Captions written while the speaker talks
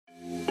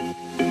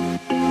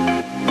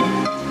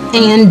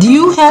And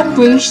you have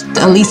reached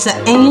Lisa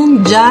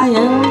and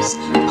JAEL'S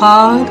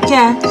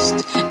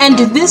podcast. And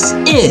this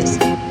is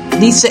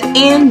Lisa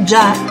and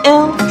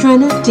JAEL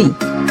Trinity,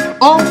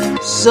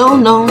 also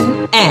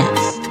known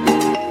as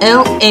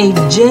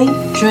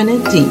LAJ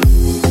Trinity.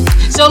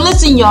 So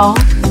listen, y'all,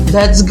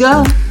 let's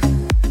go.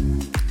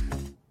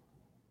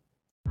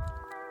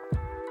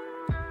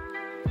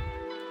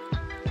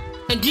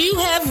 And you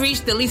have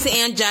reached the Lisa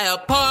and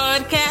JAEL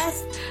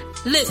podcast.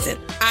 Listen,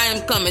 I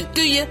am coming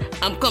to you.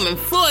 I'm coming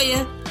for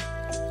you.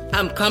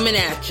 I'm coming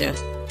at you.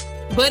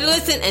 But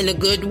listen in a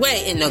good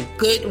way,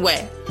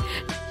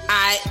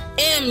 I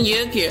am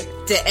your cure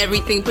to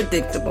everything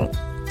predictable.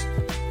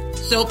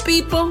 So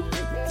people,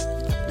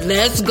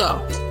 let's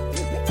go.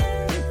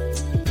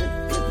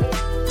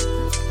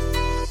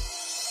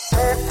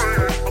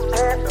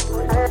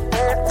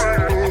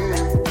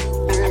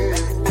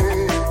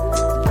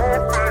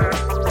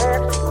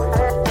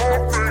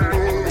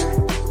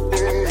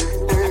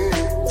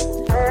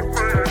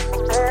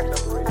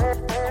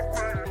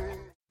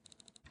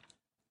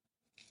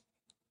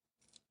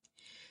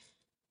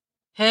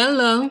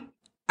 Hello.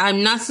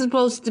 I'm not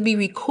supposed to be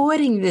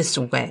recording this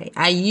way.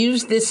 I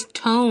use this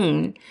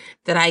tone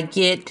that I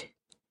get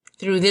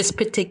through this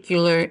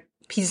particular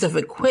piece of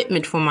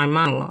equipment for my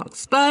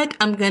monologues, but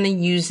I'm going to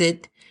use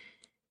it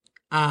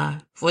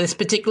for this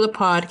particular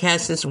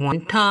podcast this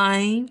one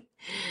time.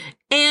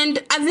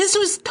 And this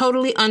was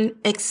totally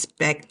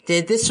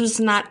unexpected. This was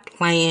not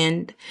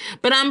planned,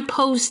 but I'm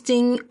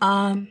posting,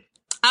 I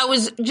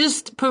was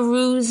just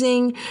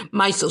perusing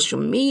my social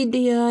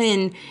media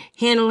and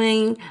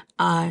handling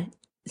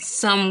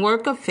some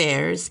work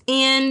affairs,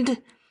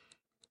 and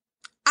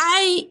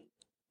I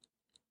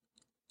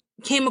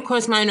came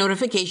across my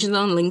notifications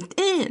on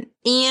LinkedIn,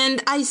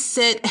 and I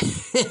said,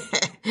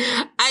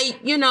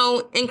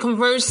 in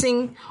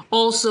conversing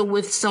also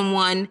with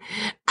someone,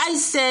 I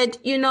said,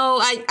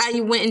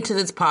 I went into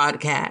this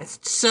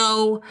podcast.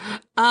 So,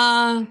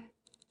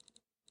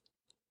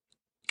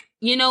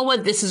 you know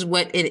what? This is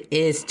what it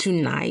is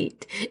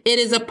tonight. It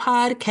is a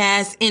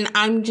podcast, and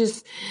I'm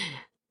just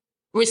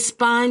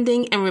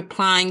responding and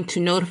replying to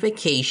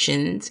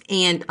notifications,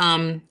 and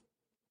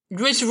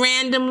just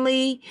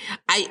randomly,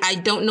 I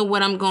don't know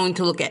what I'm going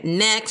to look at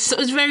next. So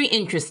it's very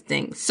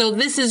interesting. So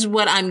this is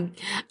what I'm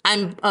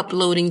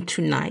uploading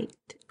tonight.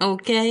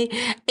 Okay.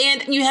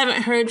 And you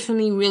haven't heard from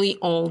me really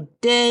all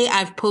day.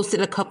 I've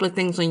posted a couple of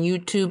things on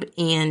YouTube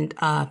and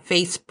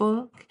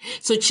Facebook.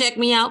 So check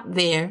me out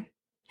there.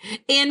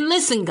 And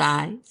listen,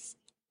 guys,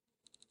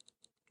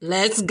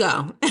 let's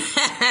go.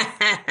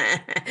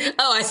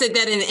 Oh, I said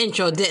that in the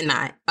intro, didn't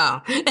I?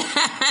 Oh,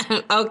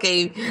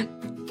 okay.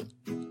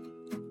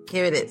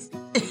 Here it is.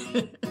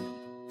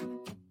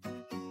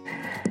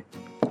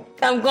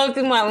 I'm going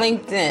through my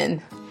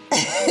LinkedIn.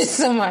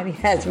 Somebody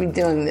has me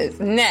doing this.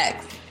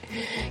 Next,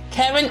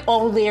 Kevin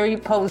O'Leary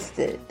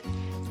posted,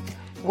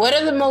 what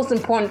are the most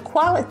important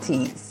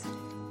qualities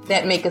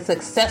that make a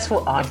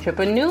successful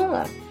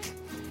entrepreneur?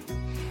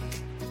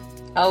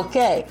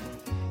 Okay.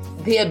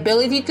 The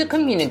ability to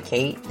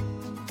communicate,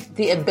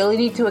 the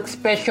ability to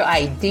express your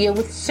idea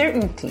with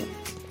certainty.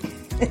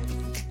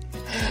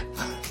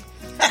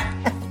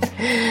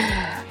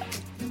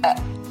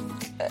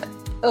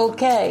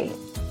 Okay,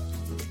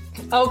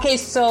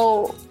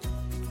 so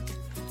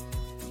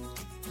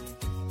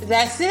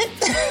that's it?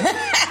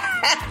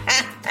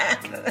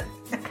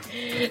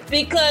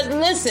 Because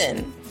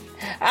listen,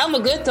 I'm a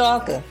good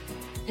talker,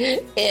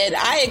 and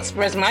I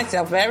express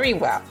myself very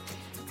well.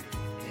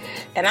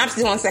 And I'm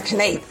still on Section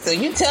 8, so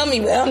you tell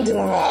me what I'm doing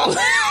wrong.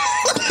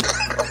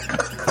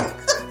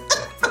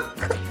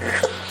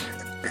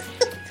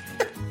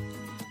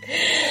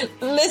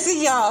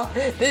 Listen, y'all,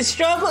 the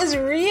struggle is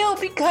real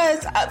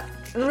because,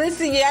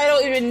 listen, y'all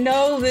don't even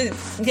know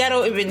this. Y'all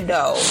don't even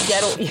know.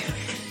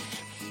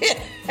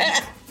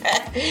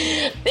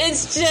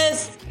 It's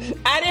just,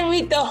 I didn't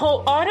read the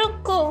whole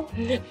article,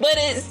 but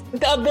it's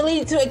the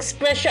ability to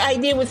express your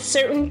idea with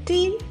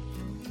certainty.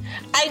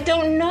 I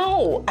don't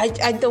know.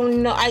 I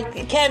don't know.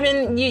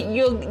 Kevin,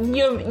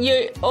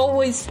 you're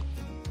always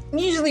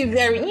you're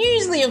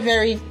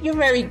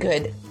very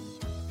good.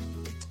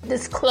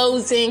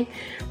 Disclosing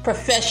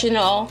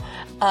professional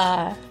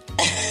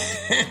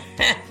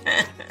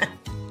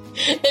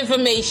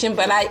information,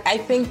 but I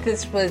think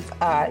this was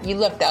you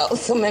left out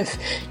some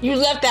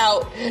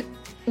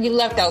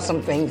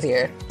things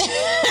here.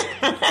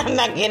 I'm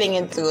not getting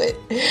into it.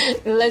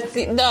 Let's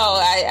see. No,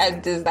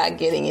 I'm just not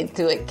getting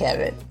into it,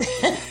 Kevin.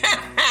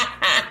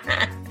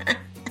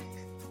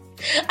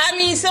 I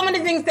mean, some of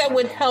the things that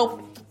would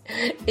help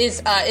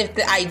is if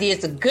the idea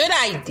is a good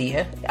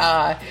idea,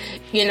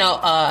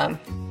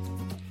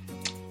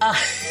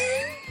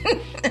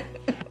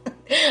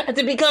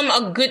 to become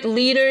a good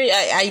leader,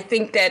 I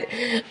think that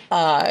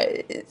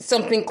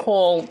something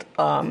called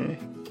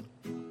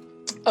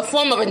a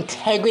form of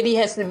integrity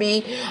has to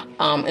be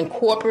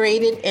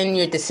incorporated in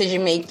your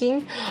decision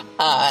making.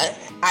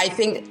 I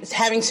think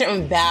having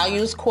certain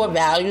values, core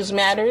values,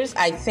 matters.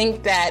 I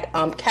think that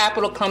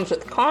capital comes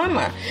with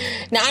karma.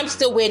 Now, I'm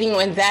still waiting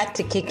on that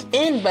to kick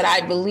in, but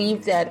I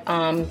believe that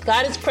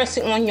God is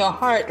pressing on your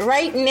heart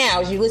right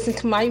now as you listen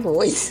to my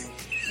voice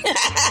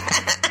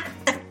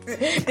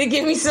to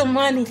give me some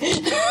money.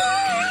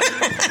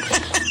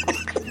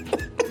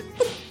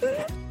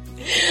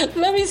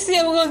 Let me see.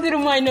 I'm going through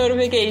my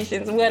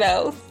notifications. What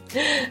else?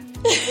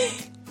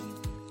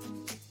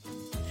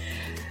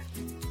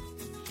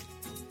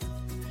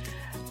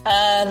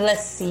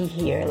 Let's see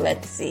here.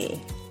 Let's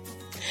see.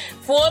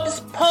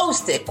 Forbes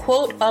posted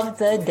quote of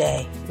the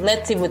day.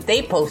 Let's see what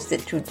they posted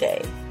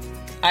today.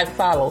 I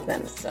follow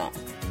them, so.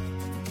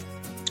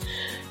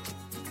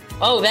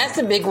 Oh, that's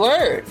a big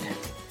word.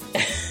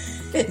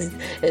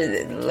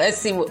 Let's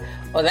see.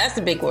 Oh, that's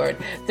a big word.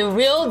 The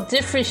real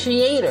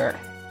differentiator.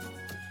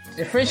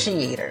 The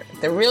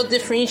real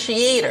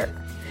differentiator.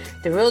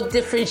 The real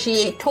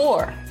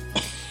differentiator.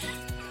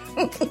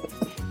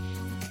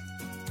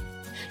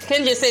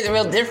 Can you just say the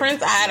real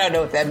difference? I don't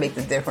know if that makes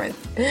a difference.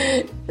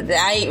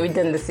 I ain't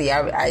redundancy.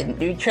 I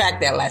retract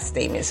that last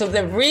statement. So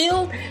the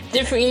real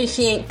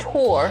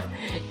differentiator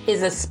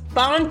is a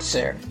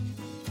sponsor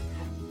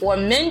or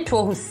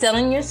mentor who's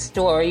selling your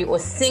story or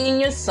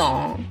singing your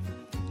song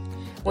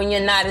when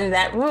you're not in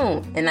that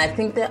room. And I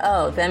think that,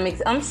 that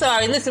makes... I'm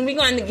sorry. Listen, we're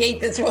going to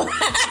negate this one.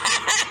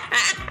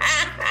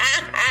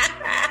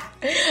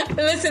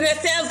 Listen, that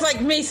sounds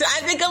like me, so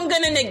I think I'm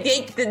going to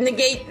negate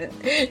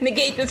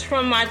this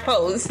from my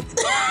post.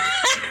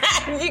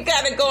 You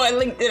got to go on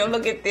LinkedIn and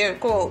look at their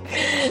quote.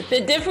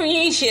 The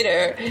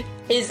differentiator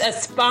is a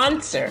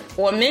sponsor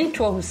or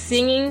mentor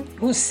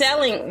who's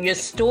selling your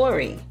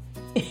story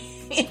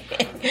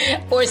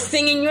or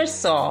singing your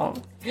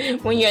song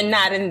when you're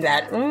not in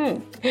that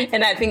room.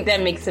 And I think that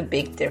makes a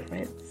big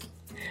difference.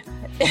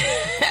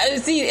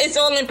 See, it's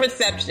all in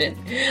perception.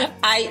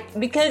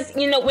 Because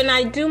when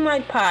I do my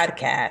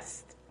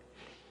podcast,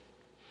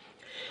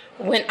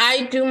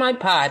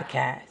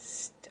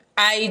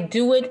 I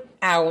do it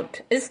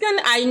out.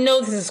 I know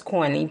this is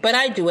corny, but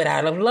I do it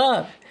out of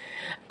love.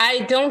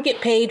 I don't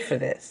get paid for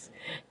this.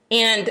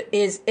 And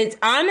it's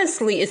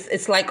honestly,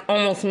 it's like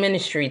almost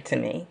ministry to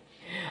me.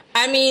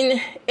 I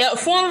mean, a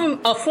form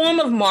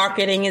of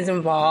marketing is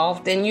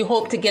involved, and you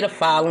hope to get a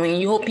following.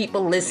 You hope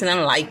people listen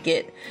and like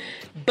it.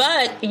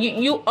 But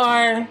you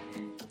are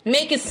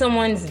making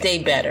someone's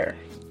day better.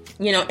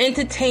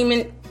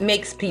 Entertainment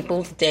makes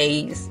people's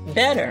days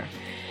better.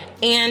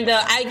 And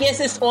I guess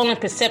it's all in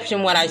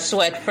perception what I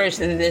saw at first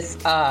in this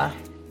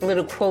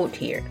little quote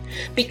here.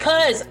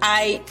 Because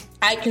I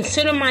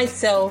consider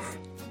myself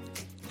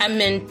a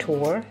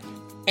mentor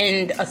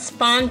and a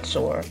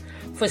sponsor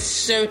for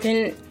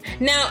certain...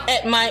 Now,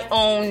 at my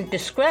own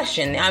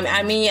discretion.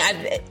 I mean,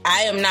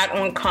 I am not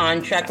on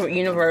contract with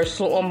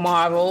Universal or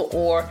Marvel,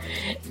 or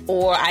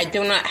I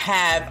do not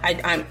have...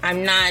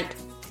 I'm not,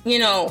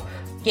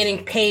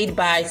 getting paid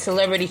by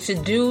celebrities to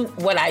do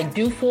what I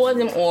do for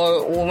them,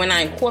 or when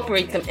I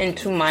incorporate them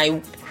into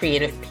my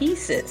creative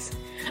pieces.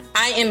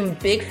 I am a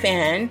big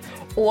fan,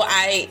 or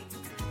I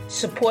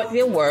support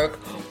their work,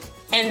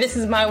 and this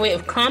is my way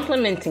of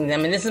complimenting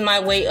them, and this is my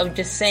way of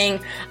just saying,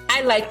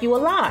 I like you a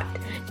lot.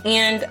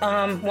 And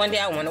one day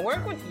I want to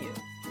work with you.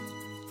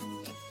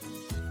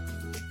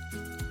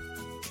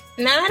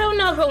 Now, I don't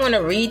know if I want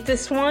to read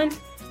this one,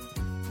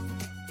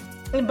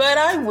 but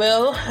I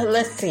will.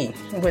 Let's see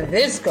where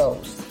this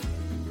goes.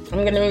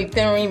 I'm going to read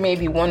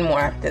maybe one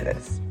more after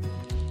this.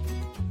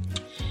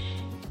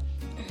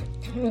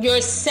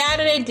 Your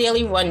Saturday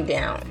Daily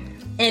Rundown.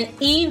 An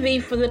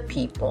EV for the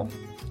people.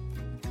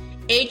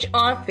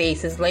 HR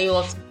faces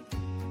layoffs,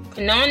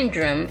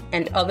 conundrum,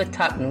 and other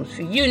top news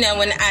for you. Now,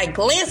 when I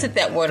glance at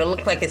that word, it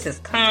looks like it says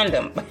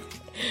condom.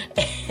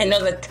 And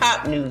other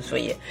top news for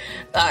you.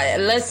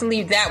 Let's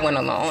leave that one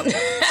alone.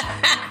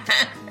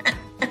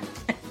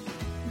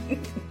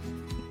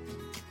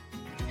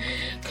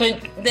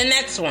 The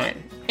next one,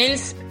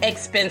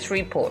 expense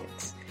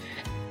reports.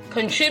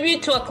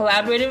 Contribute to a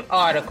collaborative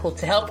article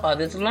to help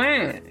others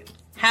learn.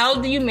 How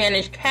do you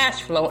manage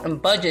cash flow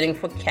and budgeting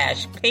for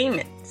cash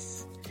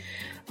payments?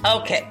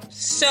 Okay,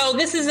 so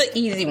this is an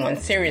easy one,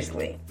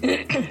 seriously.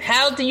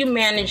 How do you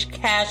manage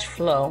cash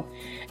flow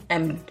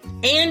and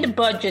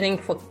budgeting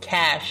for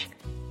cash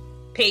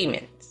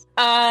payments?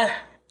 I'm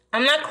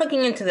not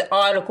clicking into the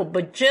article,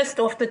 but just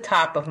off the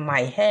top of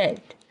my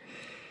head.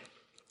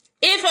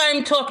 If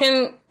I'm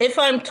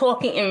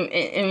talking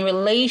in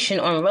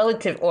relation or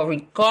relative or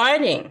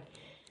regarding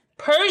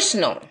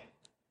personal,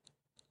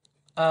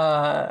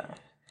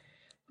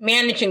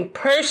 managing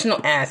personal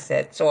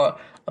assets or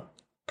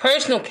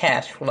personal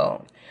cash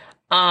flow,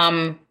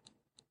 I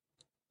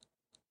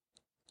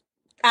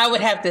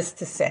would have this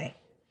to say.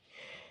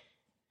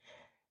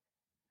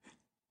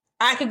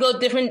 I could go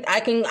different.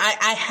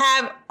 I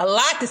have a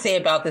lot to say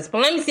about this,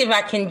 but let me see if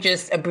I can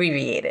just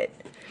abbreviate it.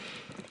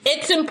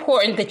 It's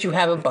important that you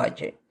have a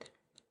budget.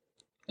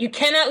 You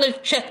cannot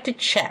live check to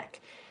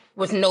check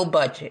with no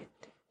budget.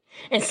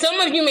 And some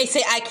of you may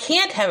say, I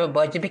can't have a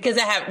budget because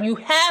you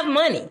have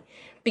money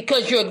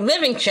because you're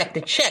living check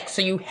to check.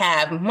 So you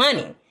have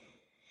money,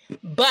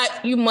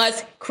 but you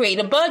must create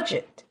a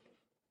budget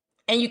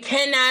and you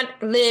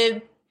cannot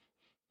live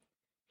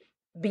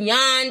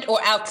beyond or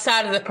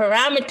outside of the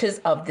parameters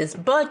of this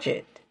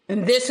budget.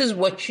 And this is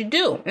what you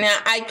do. Now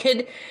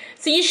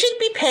so you should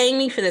be paying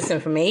me for this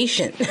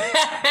information,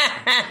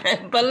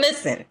 but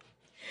listen,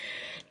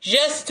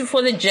 just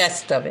for the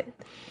gist of it.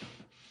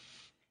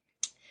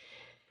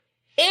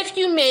 If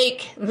you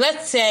make,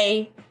 let's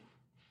say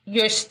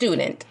you're a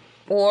student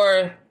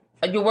or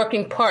you're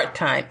working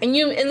part-time and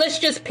let's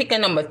just pick a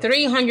number,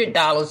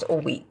 $300 a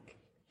week.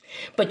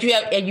 But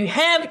you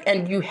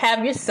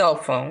have your cell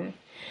phone,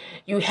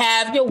 you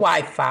have your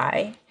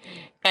Wi-Fi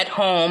at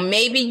home.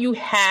 Maybe you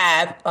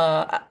have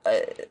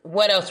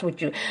what else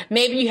would you?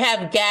 Maybe you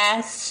have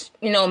gas,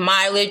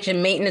 mileage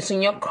and maintenance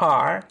in your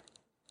car.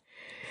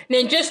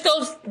 Then just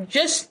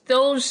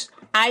those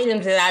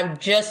items that I've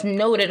just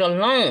noted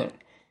alone,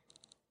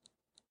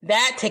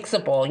 that takes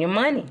up all your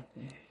money.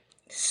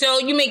 So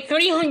you make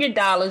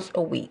 $300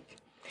 a week.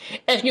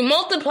 If you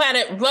multiply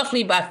that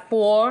roughly by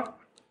 4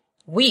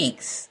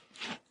 weeks,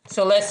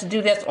 so let's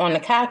do this on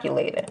the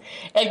calculator.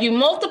 If you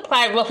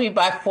multiply roughly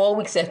by 4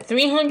 weeks at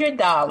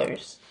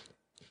 $300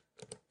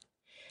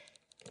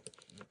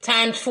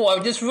 times 4,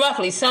 just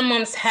roughly, some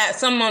months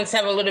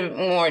have a little bit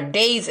more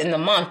days in the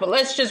month, but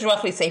let's just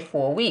roughly say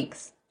 4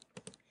 weeks.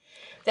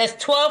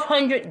 That's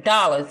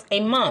 $1,200 a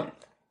month.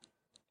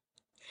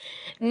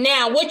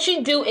 Now, what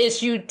you do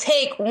is you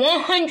take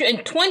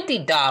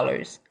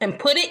 $120 and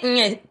put it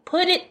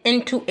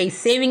into a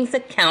savings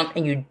account,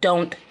 and you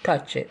don't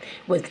touch it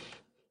with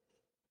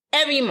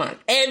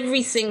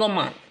every single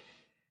month.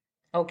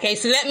 Okay,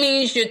 so that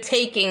means you're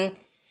taking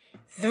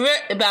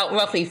about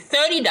roughly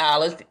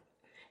 $30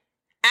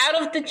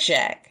 out of the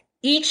check,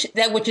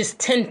 which is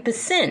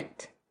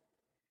 10%.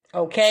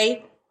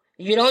 Okay,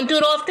 you don't do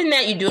it off the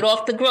net; you do it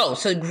off the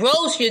gross. So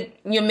gross,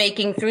 you're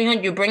making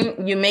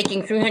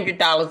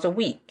 $300 a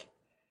week.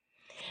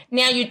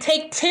 Now you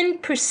take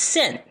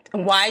 10%.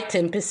 Why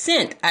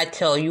 10%? I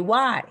tell you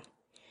why.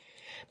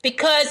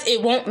 Because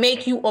it won't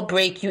make you or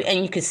break you,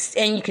 and you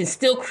can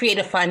still create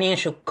a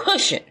financial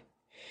cushion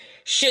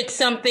should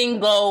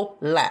something go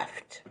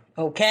left.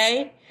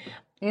 Okay?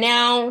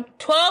 Now,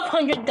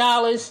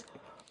 $1,200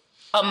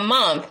 a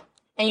month,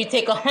 and you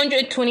take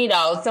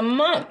 $120 a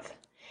month,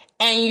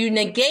 and you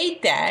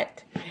negate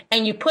that,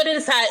 and you put it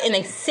aside in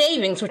a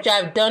savings, which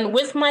I've done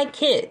with my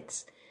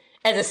kids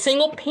as a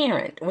single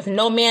parent with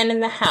no man in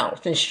the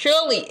house. And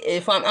surely,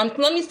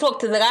 let me talk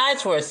to the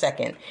guys for a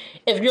second.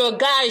 If you're a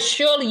guy,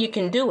 surely you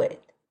can do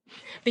it,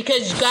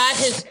 because God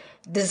has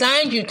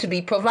designed you to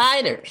be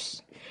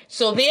providers.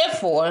 So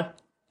therefore,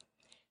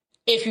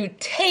 if you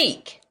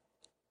take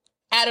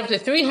out of the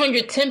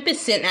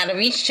 310% out of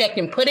each check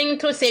and put it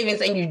into a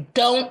savings, and you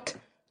don't,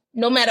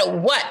 no matter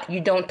what, you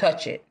don't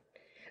touch it.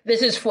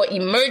 This is for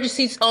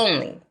emergencies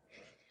only.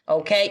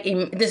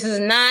 Okay? This is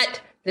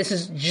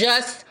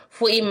just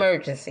for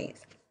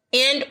emergencies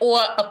and or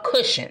a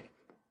cushion.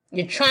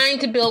 You're trying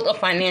to build a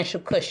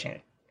financial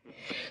cushion.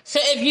 So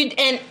as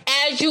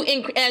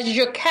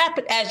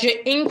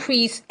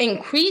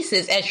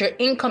your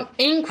income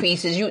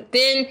increases, you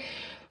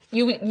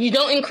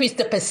don't increase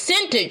the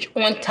percentage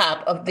on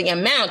top of the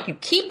amount. You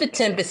keep the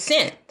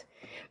 10%,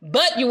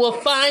 but you will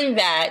find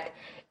that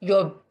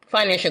your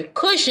financial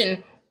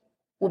cushion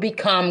will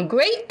become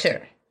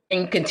greater,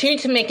 and you continue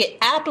to make it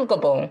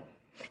applicable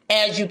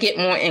as you get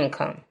more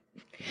income.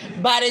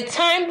 By the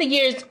time the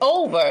year's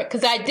over,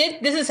 because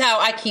this is how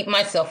I keep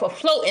myself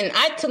afloat. And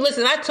I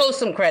told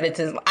some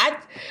creditors, I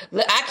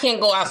can't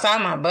go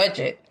outside my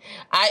budget.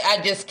 I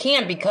just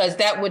can't, because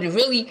that would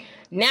really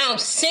now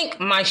sink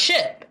my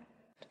ship.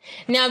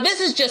 Now,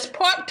 this is just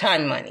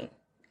part-time money.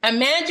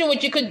 Imagine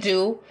what you could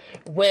do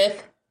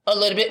with a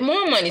little bit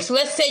more money. So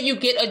let's say you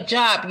get a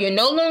job. You're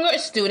no longer a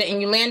student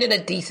and you landed a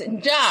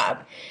decent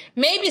job.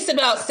 Maybe it's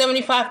about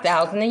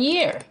 $75,000 a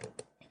year.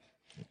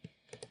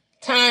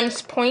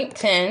 Times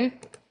 0.10.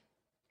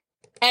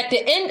 At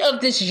the end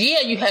of this year,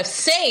 you have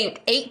saved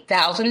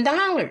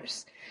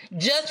 $8,000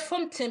 just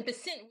from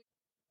 10%.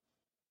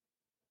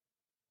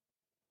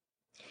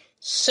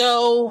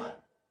 So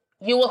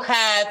you will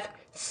have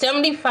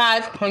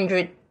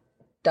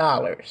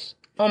 $7,500,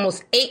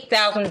 almost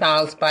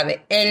 $8,000 by the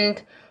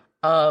end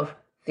of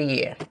the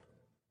year.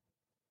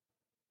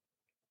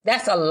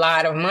 That's a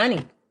lot of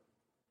money.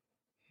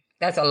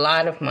 That's a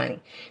lot of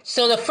money.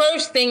 So the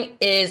first thing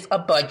is a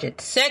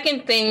budget.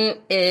 Second thing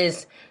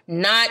is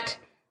not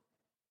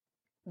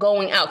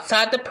going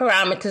outside the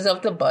parameters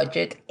of the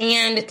budget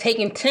and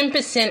taking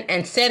 10%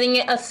 and setting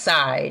it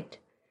aside.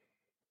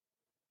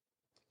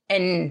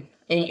 And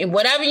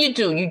whatever you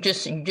do, you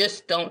just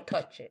don't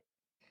touch it.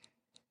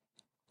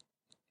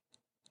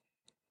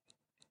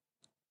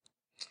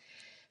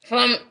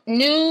 From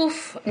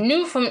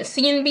from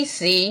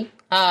CNBC,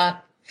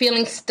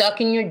 feeling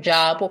stuck in your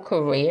job or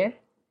career.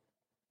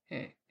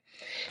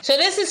 So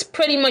this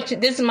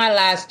is my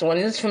last one.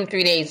 This is from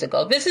 3 days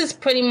ago.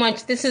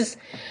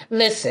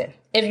 Listen,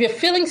 if you're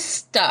feeling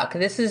stuck,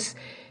 this is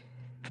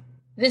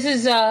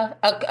a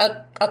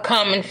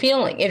common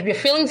feeling. If you're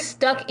feeling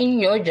stuck in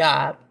your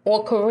job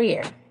or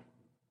career,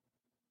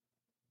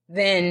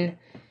 then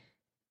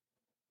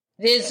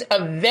there's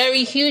a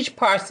very huge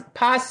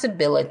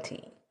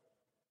possibility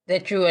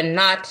that you are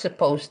not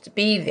supposed to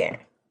be there.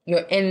 You're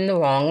in the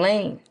wrong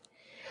lane.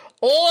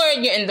 Or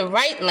you're in the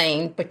right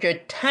lane, but your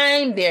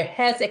time there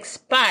has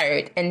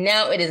expired, and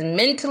now it is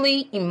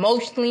mentally,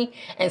 emotionally,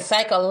 and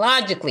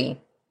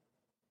psychologically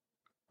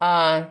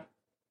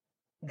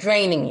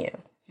draining you.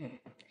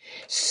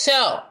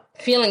 So,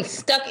 feeling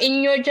stuck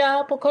in your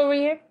job or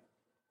career,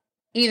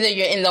 either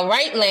you're in the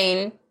right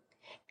lane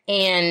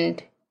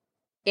and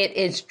it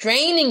is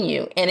draining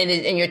you, and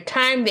your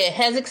time there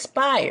has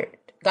expired.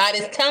 God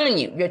is telling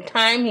you your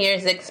time here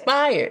is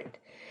expired,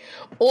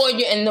 or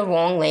you're in the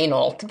wrong lane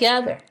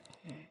altogether.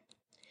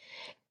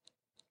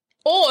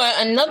 Or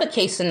another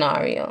case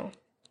scenario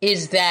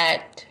is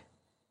that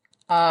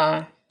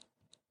karma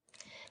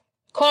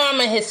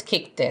has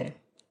kicked in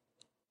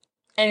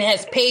and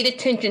has paid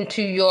attention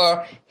to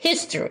your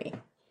history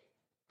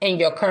and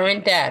your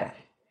current data.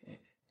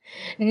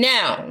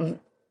 Now,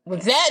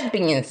 with that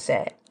being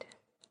said,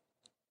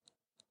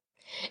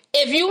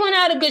 if you were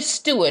not a good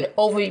steward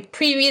over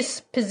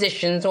previous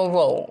positions or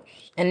roles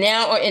and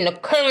now are in the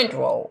current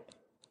role,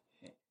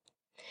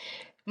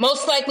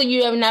 most likely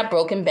you have not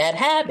broken bad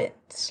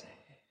habits.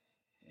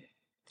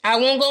 I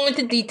won't go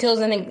into details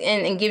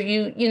and give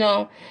you,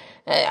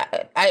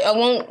 I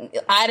won't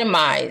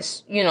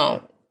itemize,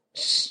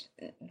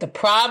 the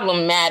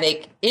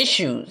problematic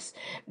issues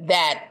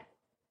that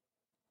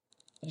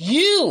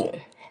you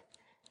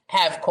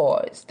have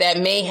caused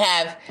that may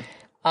have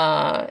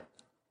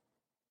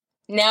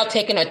now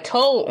taken a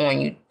toll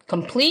on you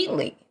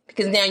completely,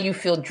 because now you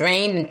feel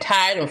drained and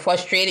tired and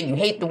frustrated. You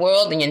hate the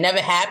world and you're never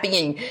happy,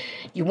 and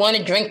you want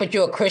to drink, but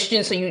you're a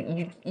Christian, so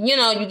you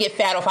get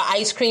fat off of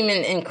ice cream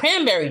and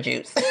cranberry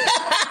juice.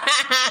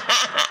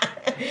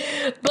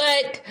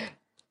 But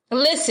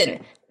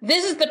listen,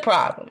 this is the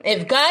problem.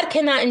 If God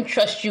cannot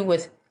entrust you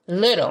with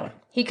little,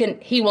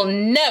 he will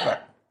never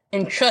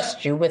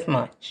entrust you with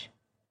much.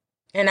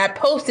 And I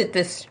posted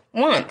this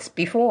once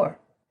before.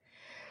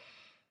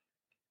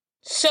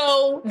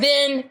 So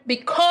then,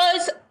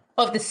 because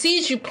of the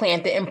seeds you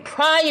planted in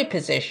prior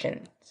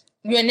positions,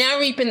 you are now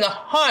reaping the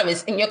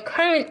harvest in your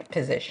current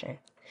position.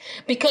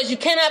 Because you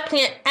cannot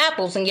plant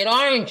apples and get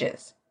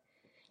oranges.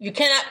 You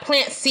cannot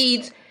plant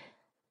seeds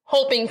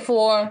hoping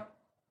for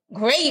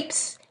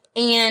grapes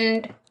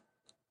and,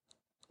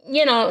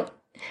 you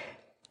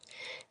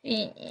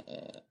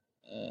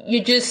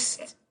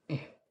just,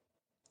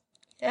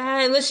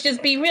 let's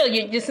just be real.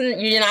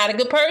 You're not a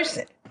good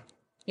person.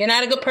 You're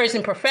not a good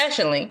person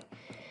professionally.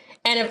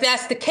 And if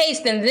that's the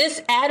case, then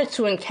this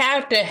attitude and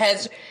character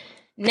has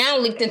now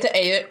leaked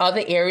into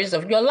other areas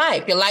of your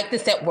life. You like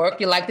this at work.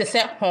 You like this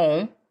at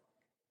home.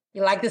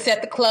 You like this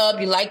at the club.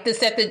 You like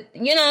this at the,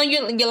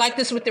 you like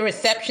this with the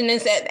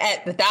receptionist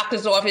at the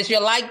doctor's office. You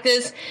like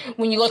this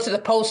when you go to the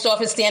post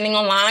office standing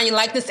in line. You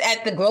like this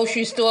at the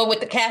grocery store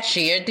with the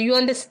cashier. Do you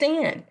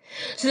understand?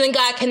 So then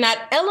God cannot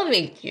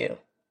elevate you.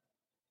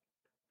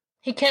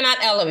 He cannot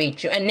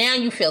elevate you. And now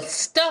you feel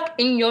stuck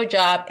in your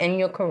job and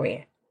your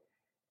career.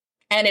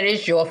 And it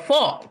is your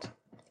fault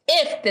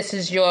if this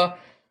is your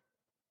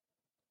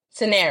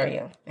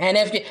scenario. And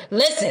if you,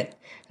 listen,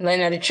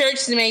 the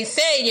church may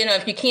say,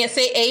 if you can't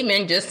say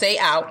amen, just say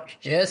ouch.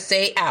 Just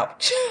say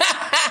ouch.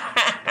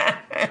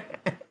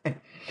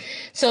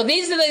 So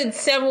these are the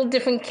several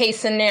different case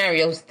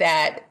scenarios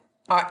that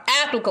are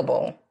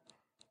applicable,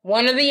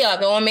 one or the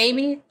other, or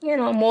maybe,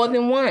 more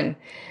than one,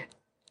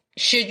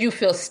 should you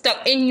feel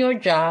stuck in your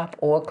job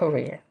or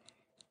career.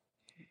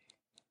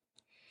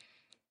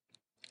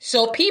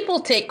 So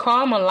people take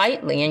karma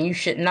lightly, and you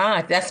should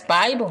not. That's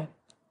Bible.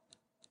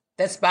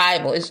 That's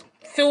Bible. It's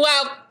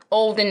throughout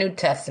Old and New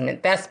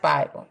Testament. That's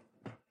Bible.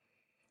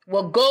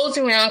 What goes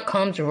around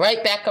comes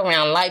right back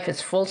around. Life is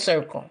full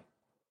circle.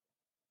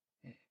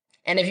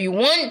 And if you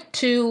want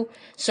to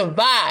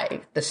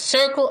survive the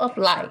circle of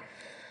life,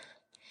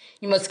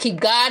 you must keep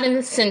God in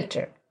the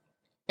center,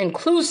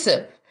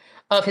 inclusive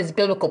of his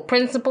biblical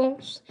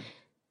principles,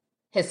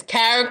 his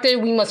character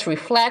we must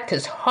reflect,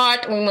 his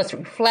heart we must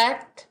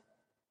reflect,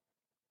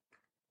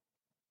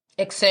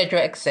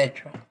 etc.,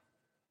 etc.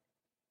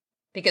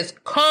 Because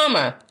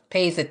karma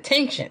pays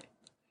attention.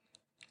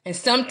 And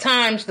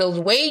sometimes those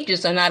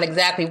wages are not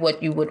exactly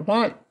what you would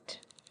want.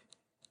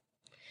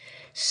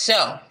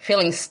 So,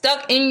 feeling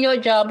stuck in your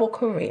job or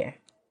career,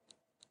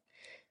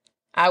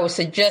 I would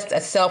suggest a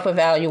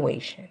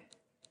self-evaluation.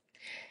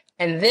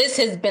 And this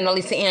has been a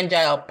Lisa Ann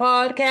JAEL'S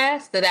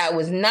podcast that I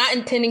was not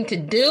intending to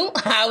do.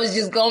 I was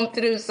just going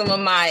through some of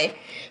my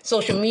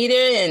social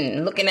media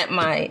and looking at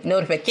my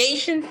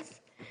notifications.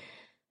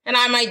 And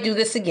I might do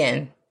this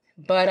again.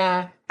 But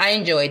I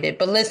enjoyed it.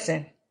 But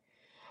listen,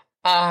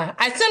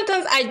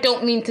 I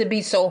don't mean to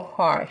be so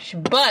harsh.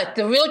 But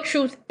the real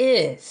truth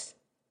is,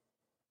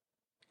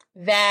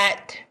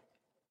 that,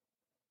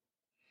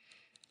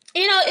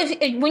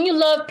 if when you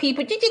love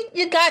people,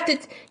 you got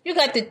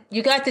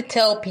to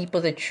tell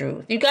people the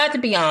truth. You got to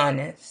be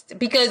honest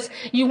because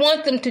you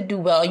want them to do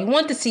well. You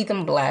want to see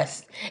them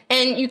blessed,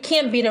 and you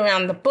can't beat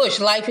around the bush.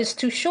 Life is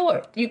too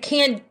short. You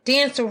can't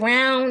dance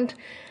around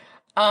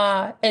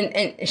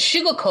and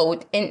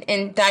sugarcoat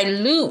and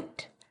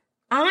dilute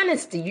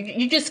honesty.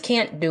 You just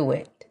can't do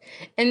it.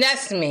 And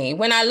that's me.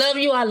 When I love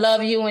you,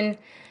 and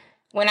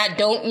when I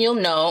don't, you'll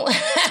know.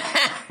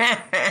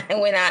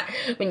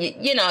 when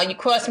you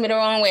cross me the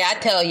wrong way, I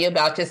tell you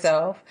about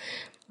yourself.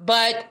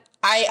 But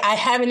I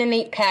have an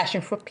innate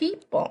passion for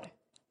people.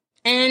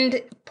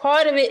 And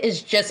part of it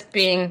is just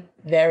being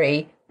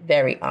very,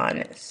 very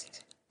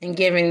honest and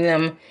giving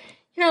them,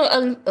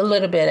 a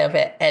little bit of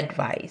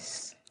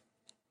advice.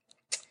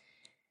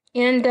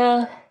 And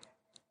that,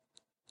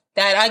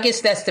 I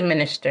guess that's the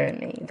minister in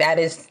me. That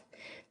is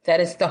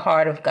the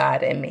heart of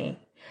God in me.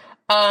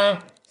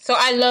 So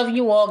I love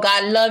you all.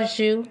 God loves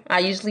you. I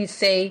usually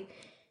say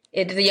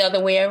it the other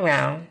way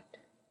around.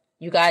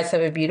 You guys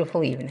have a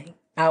beautiful evening.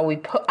 I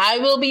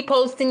will be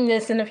posting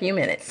this in a few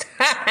minutes.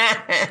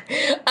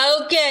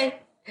 Okay.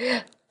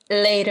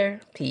 Later.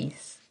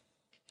 Peace.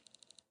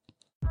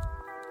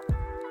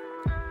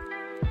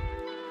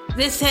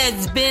 This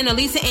has been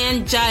Elisa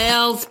and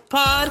JAEL'S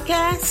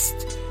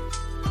podcast.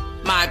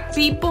 My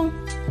people,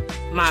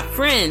 my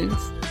friends,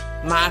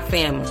 my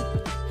family.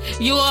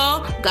 You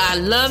all, God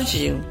loves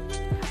you.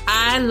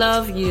 I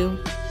love you.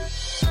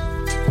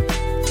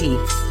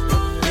 Peace.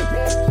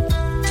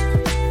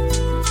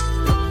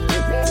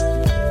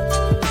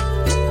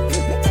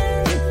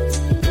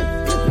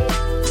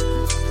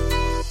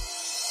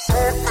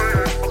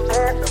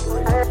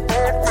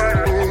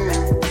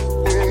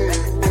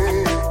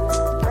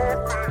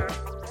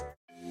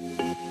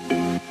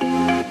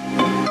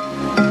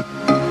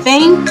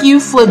 Thank you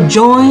for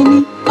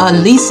joining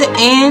Elisa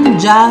and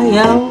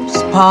JAEL'S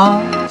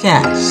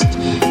podcast,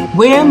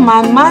 where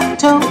my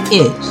motto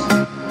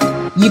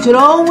is, you could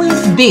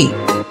always be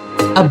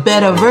a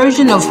better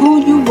version of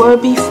who you were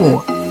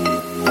before.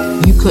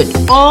 You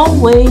could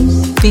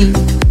always be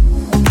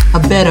a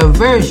better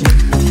version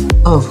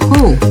of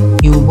who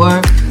you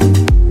were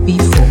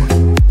before.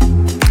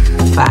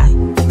 Bye.